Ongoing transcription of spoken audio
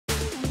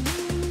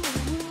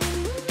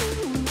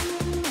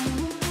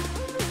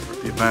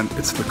event.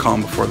 It's the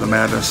calm before the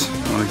madness.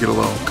 I want to get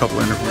a couple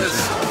interviews.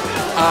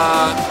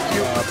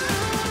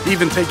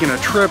 Even taking a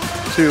trip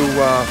to,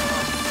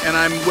 and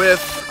I'm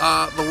with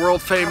the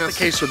world famous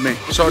case with me.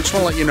 So I just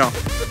want to let you know.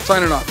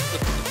 Signing off.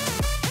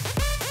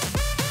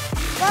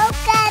 Go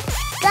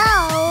Cats,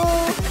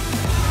 go!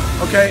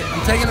 Okay,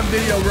 I'm taking a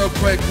video real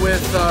quick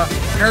with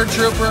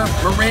paratrooper,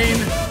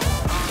 Marine.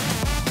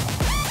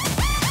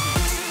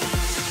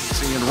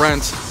 Seeing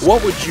Rents.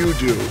 What would you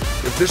do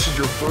if this is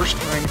your first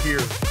time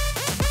here?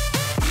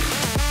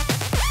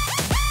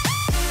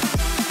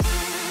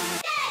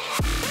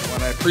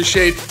 And I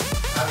appreciate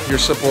your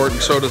support,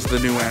 and so does the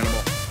new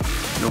animal.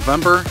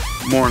 November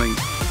morning.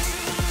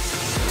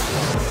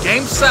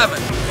 Game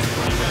 7.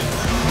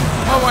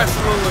 My wife's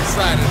a little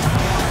excited.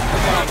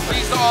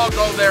 Please all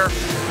go there.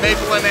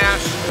 Maple and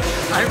Ash.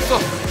 I'm so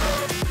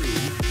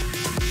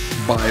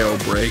bio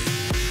break.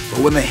 But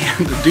when they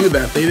had to do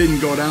that, they didn't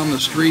go down the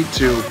street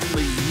to.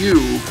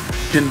 You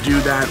can do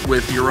that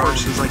with your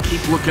horses. I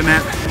keep looking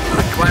at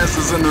the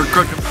glasses and they're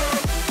cooking.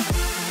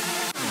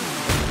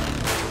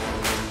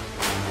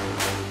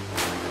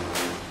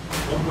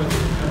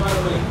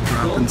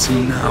 Dropping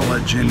some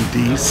knowledge in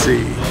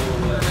DC.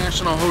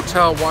 National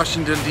Hotel,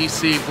 Washington,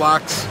 DC,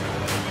 blocks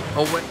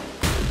away.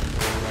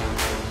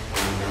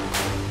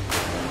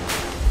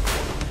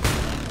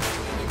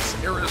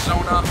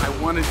 Arizona. I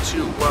wanted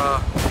to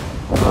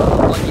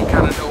let you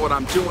kind of know what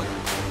I'm doing.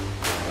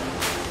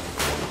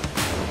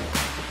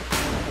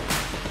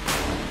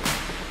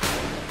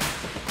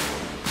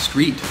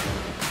 Street.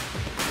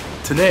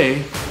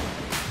 Today,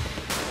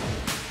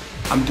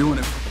 I'm doing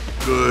it.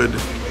 Good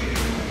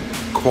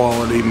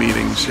quality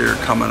meetings here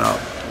coming up.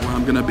 Where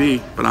I'm gonna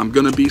be, but I'm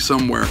gonna be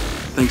somewhere.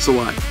 Thanks a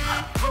lot.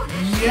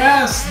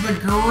 Yes, the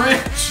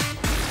Grinch.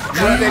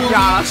 Good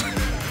job.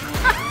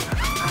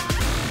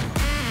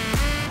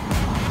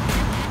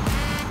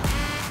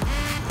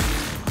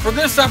 For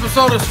this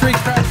episode of Street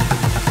Cred,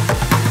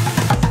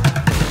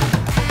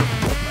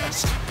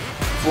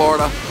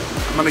 Florida,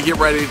 I'm gonna get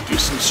ready to do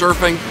some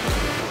surfing.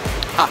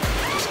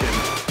 Just kidding.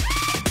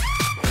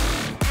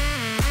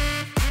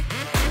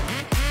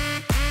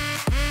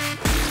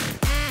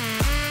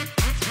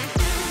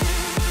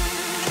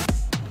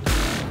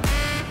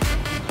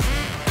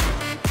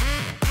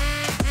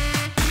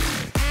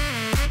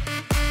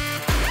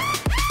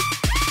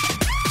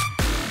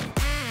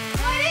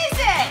 What is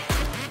it?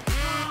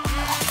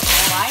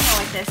 Oh, I know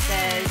what this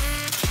is.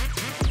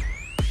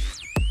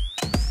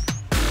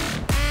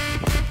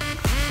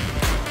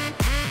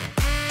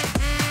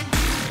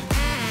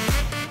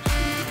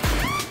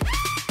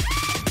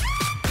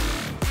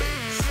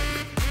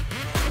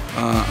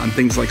 On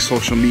things like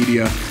social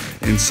media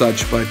and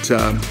such, but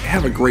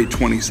have a great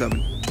 27.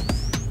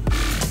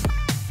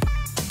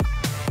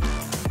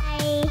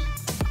 Bye.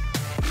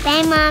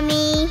 Bye,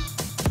 Mommy.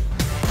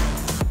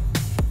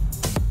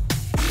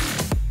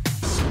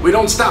 We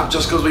don't stop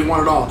just because we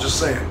want it all, just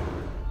saying.